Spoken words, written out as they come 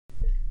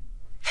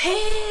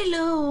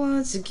Hello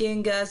once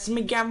again, guys.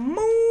 Me got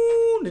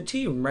Moon the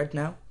team right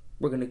now.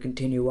 We're gonna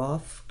continue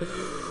off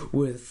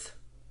with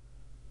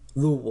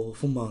The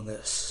Wolf Among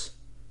Us,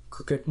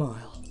 Cricket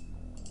Mile.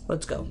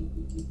 Let's go.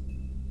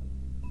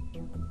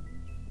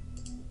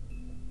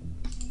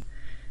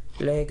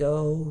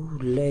 Lego,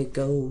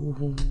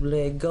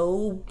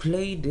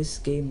 play this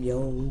game,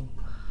 yo.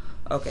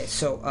 Okay,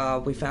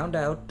 so we found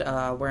out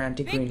where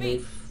Auntie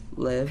Greenleaf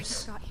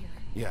lives.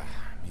 Yeah,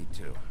 me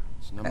too.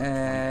 It's number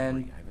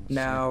And 23. I haven't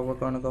now seen it we're yet.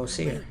 gonna go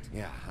see her.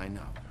 Yeah, I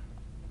know.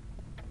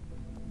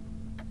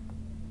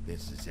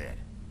 This is it.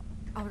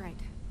 All right.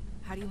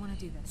 How do you want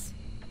to do this?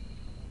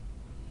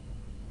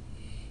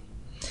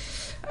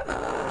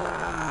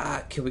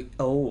 Can we?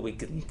 Oh, we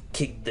can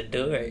kick the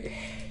door.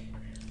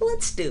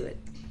 Let's do it.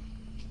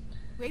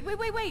 Wait.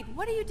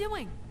 What are you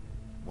doing?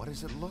 What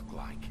does it look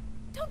like?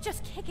 Don't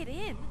just kick it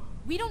in.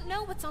 We don't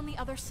know what's on the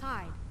other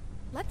side.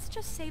 Let's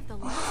just save the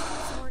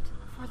last resort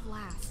for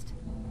last.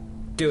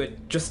 Do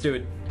it. Just do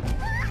it.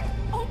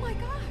 Oh my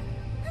god!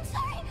 I'm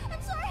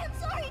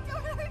sorry,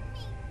 don't hurt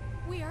me!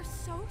 We are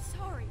so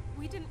sorry.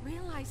 We didn't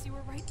realize you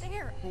were right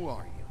there. Who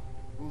are you?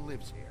 Who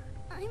lives here?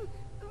 I'm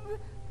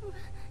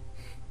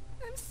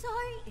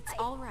sorry. It's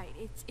all right.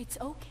 It's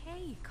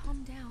okay.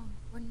 Calm down.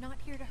 We're not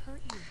here to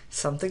hurt you.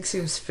 Something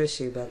seems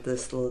fishy about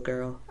this little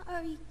girl.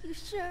 Are you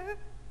sure?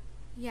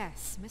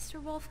 Yes,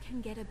 Mr. Wolf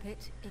can get a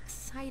bit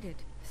excited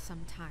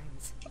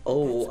sometimes.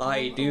 Oh, That's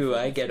I all do. over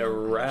I the get floor, I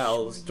assure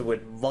aroused you.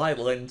 with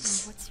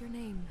violence. What's your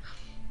name?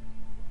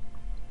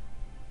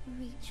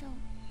 Rachel.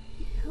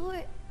 Who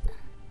are...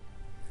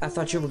 I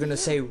thought you were gonna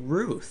say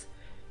Ruth.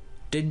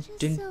 Didn't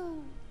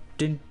you?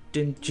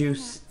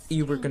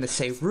 You were gonna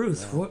say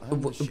Ruth. Well,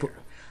 I'm the sheriff.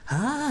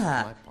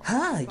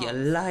 You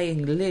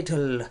lying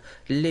little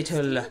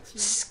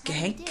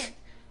skank.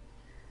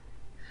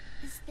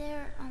 Is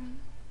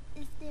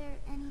there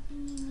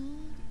anything you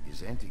need?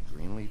 Is Auntie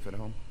Greenleaf at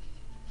home?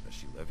 Does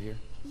she live here?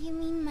 You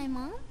mean my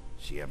mom?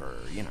 She ever,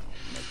 make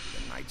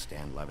the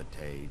nightstand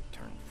levitate,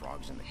 turn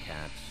frogs into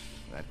cats,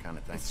 that kind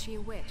of thing? Is she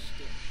a witch,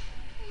 dear?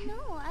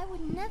 No, I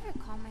would never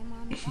call my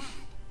mom that.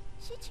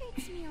 She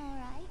treats me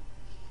alright.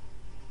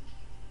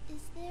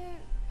 Is there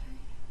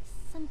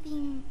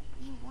something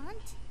you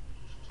want?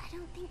 I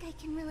don't think I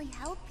can really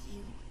help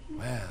you.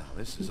 Well,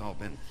 this has all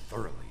been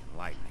thoroughly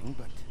enlightening,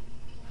 but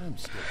I'm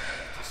still going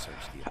to search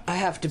the... I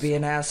have to be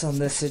an ass on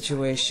this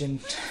situation.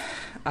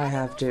 I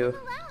have to.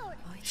 Allowed.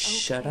 Oh, it's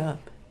Shut okay.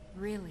 up.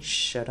 Really?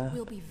 Shut up.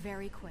 We'll be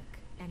very quick,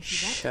 and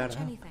she won't Shut touch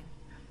up. anything.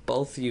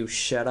 Both of you,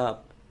 shut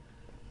up.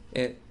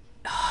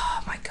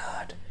 Oh my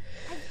god.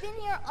 I've been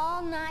here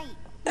all night.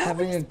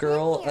 Having a Nobody's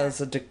girl been here.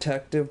 as a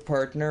detective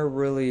partner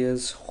really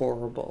is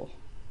horrible.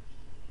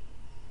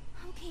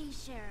 Okay,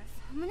 Sheriff.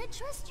 I'm gonna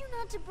trust you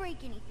not to break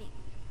anything.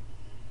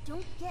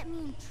 Don't get me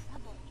in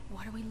trouble.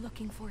 What are we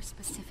looking for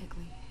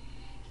specifically?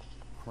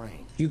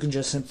 Crane. You can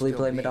just simply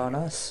Still blame it me. on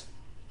us.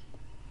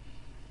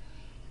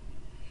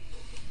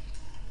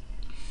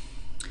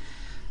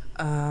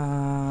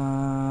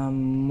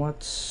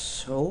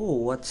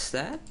 What's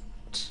that?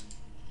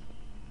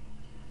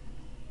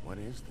 What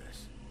is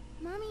this?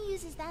 Mommy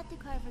uses that to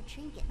carve her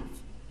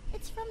trinkets.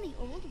 It's from the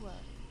old world.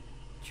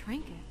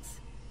 Trinkets?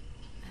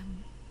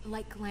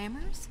 Like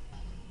glamours?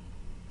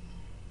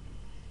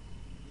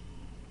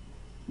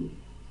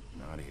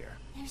 Not here.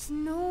 There's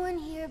no one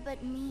here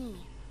but me.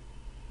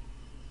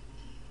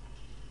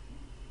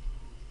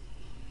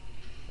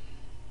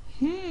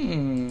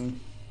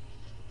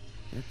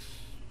 It's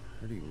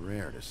pretty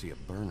rare to see a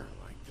burner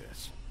like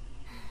this.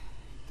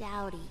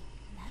 Dowdy.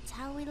 That's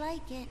how we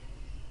like it.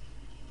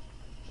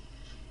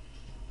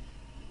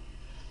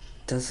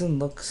 Doesn't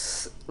look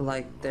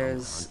like Mama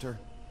there's Hunter?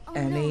 Oh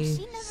any no,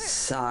 she never...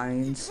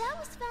 signs That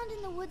was found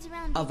in the woods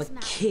around of a Big's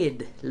Mountain.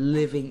 kid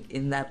living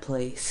in that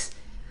place.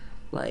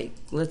 Like,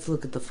 let's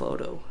look at the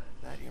photo.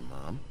 That your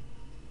mom?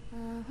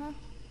 Uh-huh.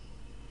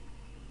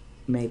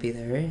 Maybe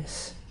there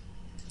is.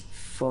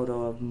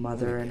 Photo of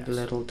mother Let me and guess.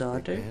 little Big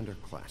daughter. band or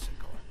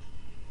classical?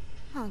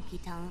 Honky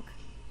tonk.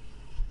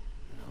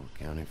 No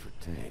accounting for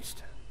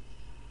taste.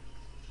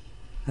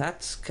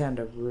 That's kind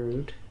of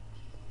rude.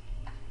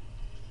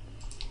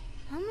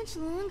 How much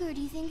longer do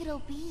you think it'll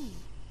be?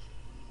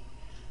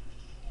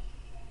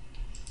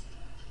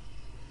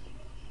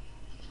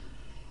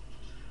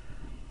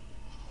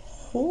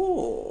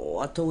 Oh,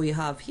 what do we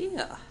have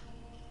here?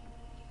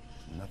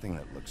 Nothing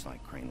that looks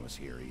like Crane was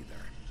here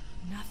either.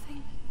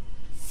 Nothing?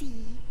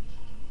 See?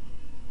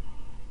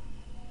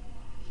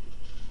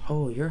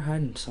 Oh, you're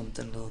hiding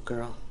something, little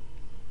girl.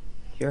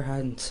 You're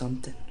hiding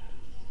something.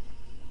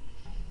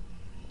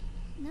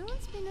 No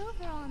one's been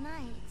over all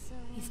night, so...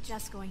 He's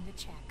just going to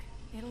check.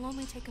 It'll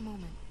only take a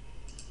moment.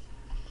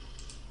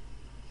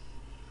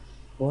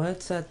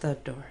 What's at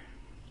that door?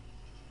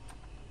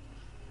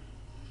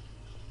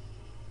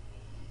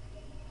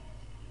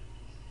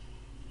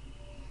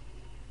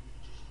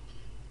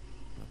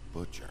 The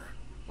Butcher.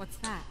 What's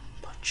that?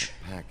 Butcher.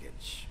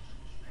 Package.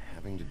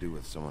 Having to do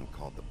with someone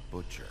called the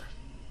Butcher.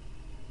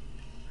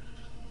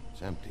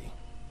 It's empty.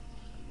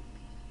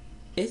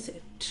 Is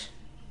it?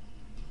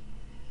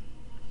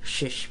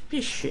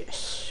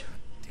 suspicious.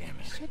 Damn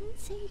it. Shouldn't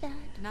say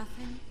that.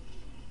 Nothing.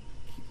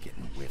 Keep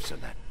getting whiffs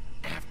of that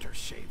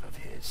aftershave of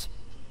his.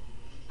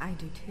 I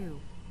do too.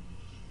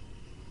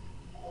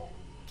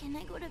 Can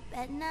I go to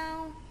bed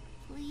now?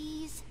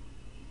 Please?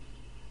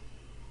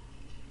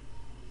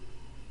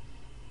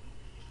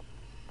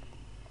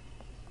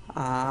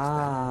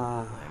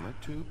 Ah. Glamour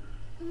tube?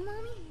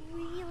 Mommy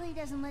really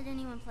doesn't let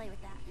anyone play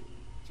with that.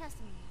 Trust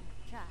me,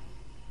 I've tried.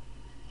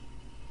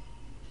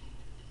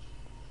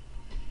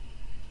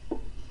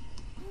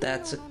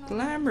 That's No, a no, no,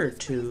 glamour please,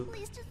 tube.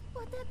 Please, just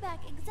put that back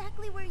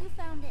exactly where you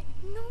found it.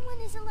 No one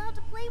is allowed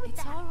to play with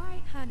It's that. all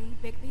right, honey.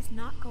 Bigby's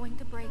not going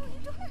to break No, you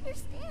it. don't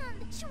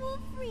understand. She will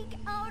freak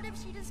out if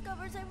she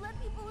discovers I've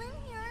let people in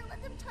here and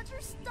let them touch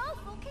her stuff,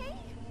 okay?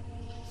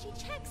 She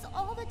checks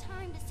all the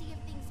time to see if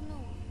things move.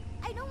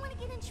 I don't want to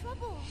get in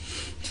trouble.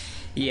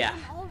 Yeah.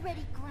 I'm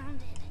already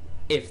grounded.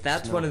 If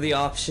that's one of the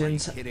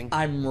options, Are you kidding?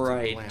 I'm It's a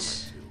right. glamour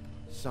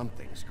tube.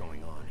 Something's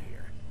going on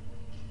here.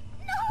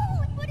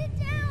 No! Put it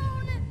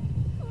down!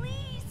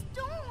 Please,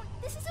 don't!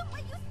 This isn't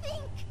what you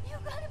think! You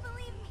gotta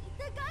believe me.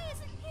 The guy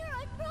isn't here,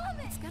 I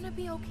promise! It's gonna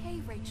be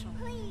okay, Rachel.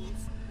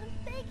 Please, I'm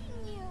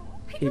begging you.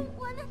 I He- don't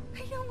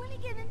wanna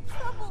get in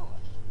trouble.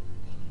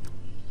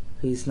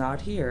 He's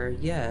not here,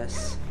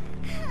 yes.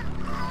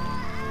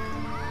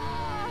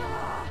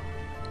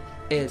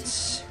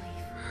 It's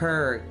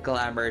her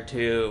glamour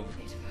tube.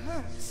 It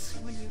hurts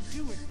when you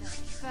do it that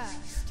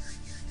fast.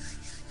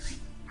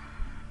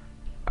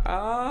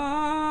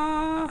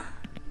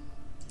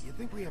 You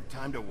think we have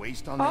time to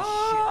waste on this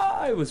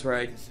I was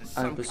right. This is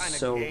I some was kind of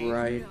so game.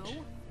 right.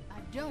 No, I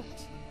don't.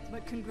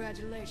 But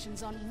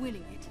congratulations on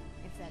winning it,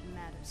 if that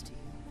matters to you.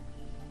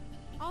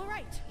 All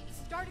right,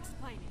 start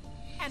explaining.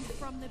 And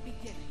from the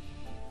beginning.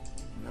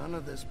 shit? None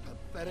of this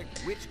pathetic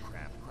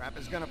witchcraft crap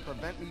is gonna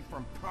prevent me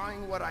from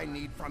prying what I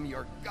need from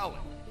your gullet.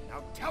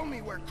 Now tell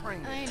me where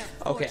Crane I ain't is.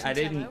 a Okay,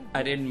 fortune I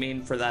teller. didn't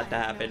mean for that to I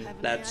have no happen.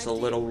 heavenly That's a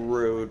idea little where you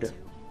rude. went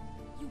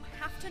to. You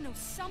have to know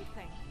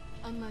something.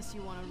 Unless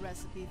you want a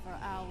recipe for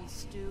owl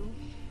stew,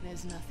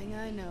 there's nothing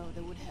I know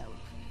that would help.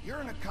 You're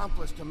an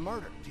accomplice to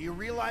murder. Do you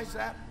realize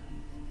that?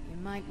 You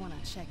might want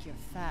to check your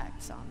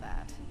facts on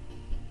that.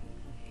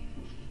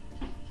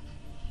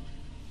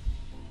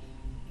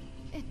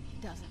 It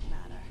doesn't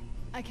matter.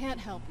 I can't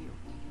help you.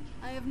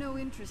 I have no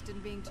interest in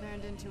being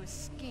turned into a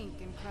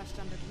skink and crushed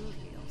under boot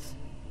heels.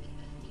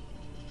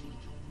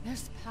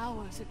 There's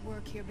powers at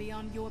work here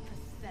beyond your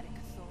pathetic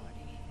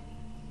authority.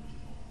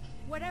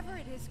 Whatever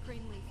it is,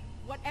 Greenleaf,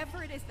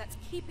 whatever it is that's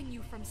keeping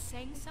you from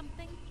saying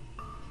something,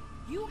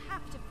 you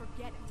have to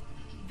forget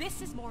it.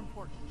 This is more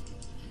important.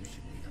 You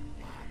should be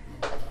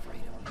a lot more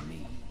afraid of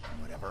me.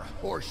 Whatever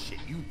horseshit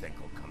you think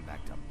will come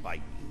back to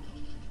bite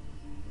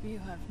you. You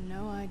have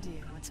no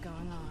idea what's going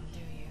on, do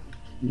you?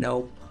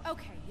 Nope.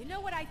 Okay, you know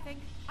what I think?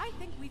 I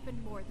think we've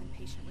been more than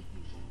patient with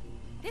you.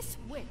 This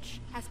witch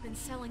has been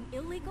selling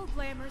illegal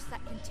glamours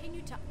that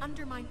continue to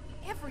undermine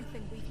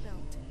everything we've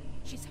built.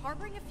 She's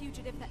harboring a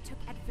fugitive that took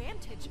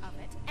advantage of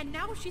it, and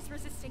now she's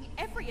resisting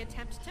every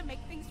attempt to make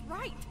things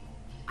right.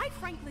 I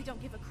frankly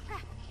don't give a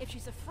crap if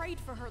she's afraid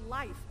for her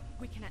life.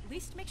 We can at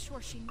least make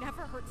sure she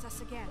never hurts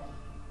us again.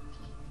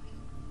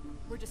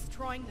 We're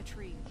destroying the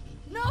tree.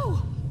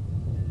 No!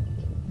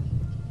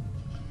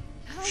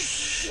 How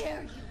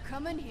dare you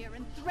come in here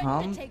and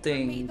threaten to take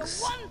from me the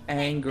Something's one thing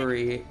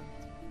angry.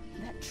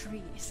 That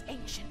tree is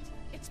ancient.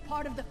 It's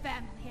part of the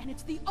family, and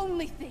it's the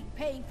only thing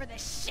paying for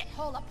this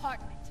shithole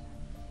apartment.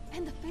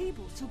 And the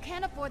Fables, who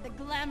can't afford the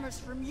glamours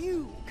from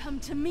you, come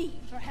to me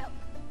for help.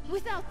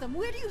 Without them,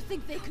 where do you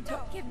think they could go?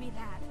 Don't give me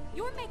that.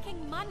 You're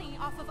making money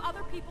off of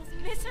other people's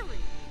misery.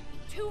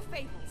 2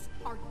 Fables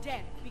are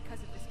dead because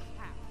of this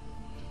crap.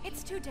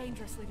 It's too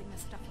dangerous leaving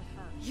this stuff with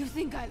her. You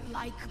think I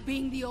like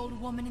being the old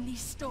woman in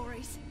these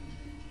stories?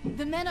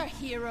 The men are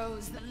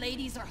heroes, the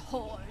ladies are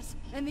whores,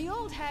 and the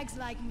old hags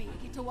like me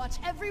get to watch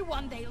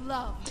everyone they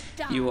love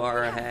die. You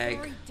are We a have hag,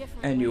 very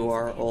different and you ways of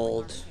are handling our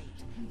old. fate.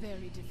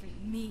 Very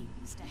different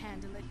means to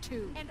handle it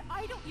too. And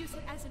I don't use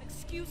it as an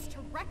excuse to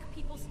wreck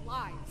people's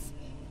lives.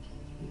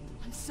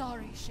 I'm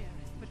sorry, Sheriff,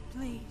 but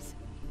please,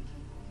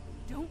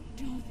 don't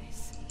do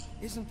this.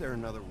 Isn't there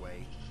another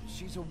way?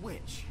 She's a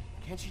witch.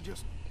 Can't she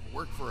just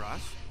work for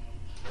us?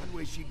 That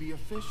way she'd be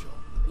official.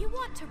 You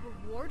want to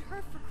reward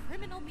her for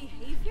criminal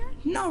behavior?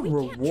 Not We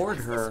reward can't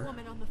trust her. This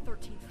woman on the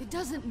 13th floor. It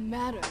doesn't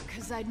matter,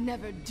 because I'd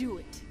never do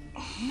it.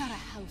 I'm not a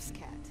house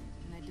cat,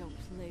 and I don't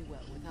play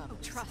well with others. Oh,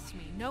 trust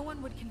me, no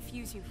one would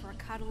confuse you for a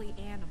cuddly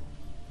animal.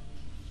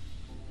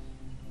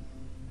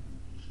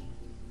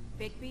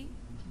 Bigby,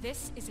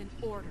 this is an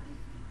order.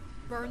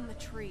 Burn the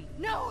tree.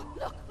 No!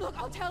 Look,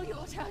 I'll tell you.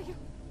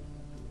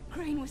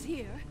 Crane was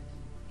here.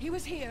 He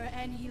was here,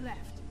 and he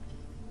left.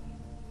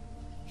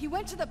 He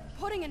went to the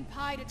pudding and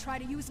pie to try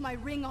to use my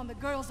ring on the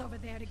girls over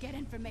there to get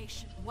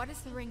information. What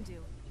does the ring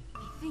do?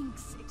 He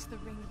thinks it's the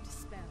ring of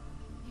dispel.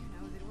 You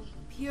know, that will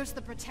pierce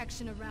the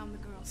protection around the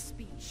girl's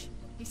speech.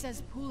 He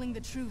says pulling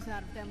the truth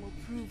out of them will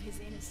prove his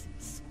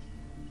innocence.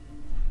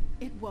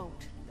 It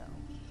won't, though.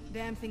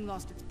 Damn thing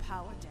lost its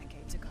power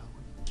decades ago.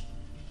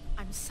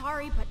 I'm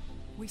sorry, but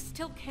We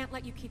still can't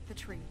let you keep the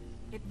tree.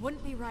 It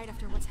wouldn't be right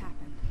after what's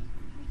happened.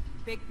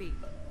 Bigby.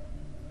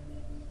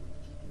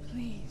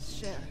 Please,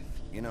 Sheriff.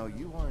 You know,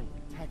 you aren't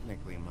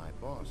technically my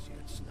boss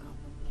yet, Snub.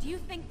 Do you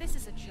think this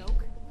is a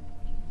joke?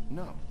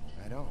 No,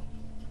 I don't.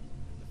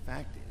 The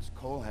fact is,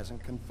 Cole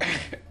hasn't confirmed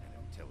it,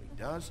 and until he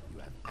does,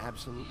 you have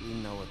absolutely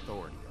no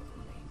authority over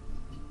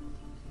me.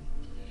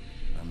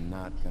 I'm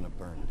not gonna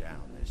burn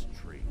down this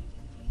tree.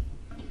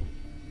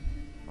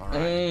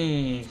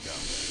 Alright,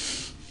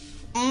 let's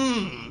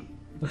go.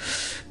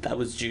 That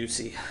was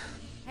juicy.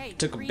 Hey,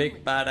 Took a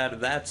big bite out of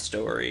that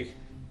story.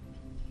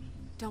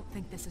 Don't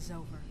think this is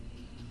over.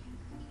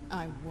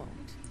 I won't.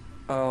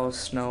 Oh,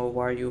 Snow,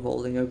 why are you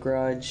holding a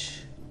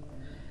grudge?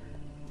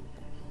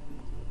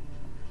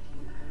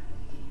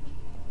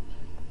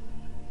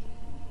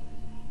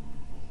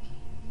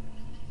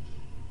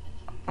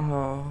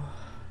 Oh.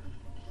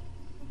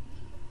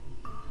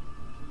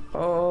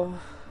 Oh.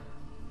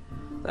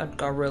 That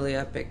got really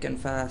epic and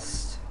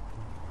fast.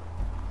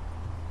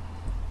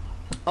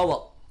 Oh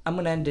well, I'm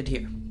gonna end it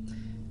here.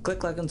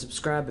 Click like and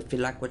subscribe if you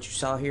like what you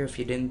saw here. If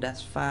you didn't,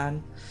 that's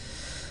fine.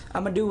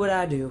 I'm gonna do what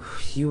I do.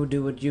 You will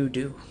do what you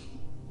do.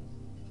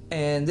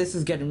 And this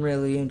is getting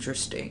really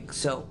interesting.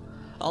 So,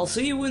 I'll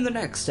see you in the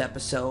next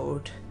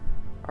episode.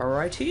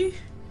 Alrighty?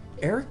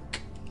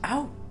 Eric,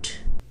 out.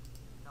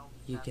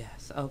 You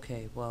guess.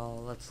 Okay,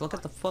 well, let's look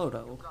at the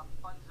photo.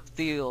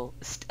 Steel.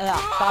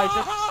 Guys,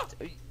 just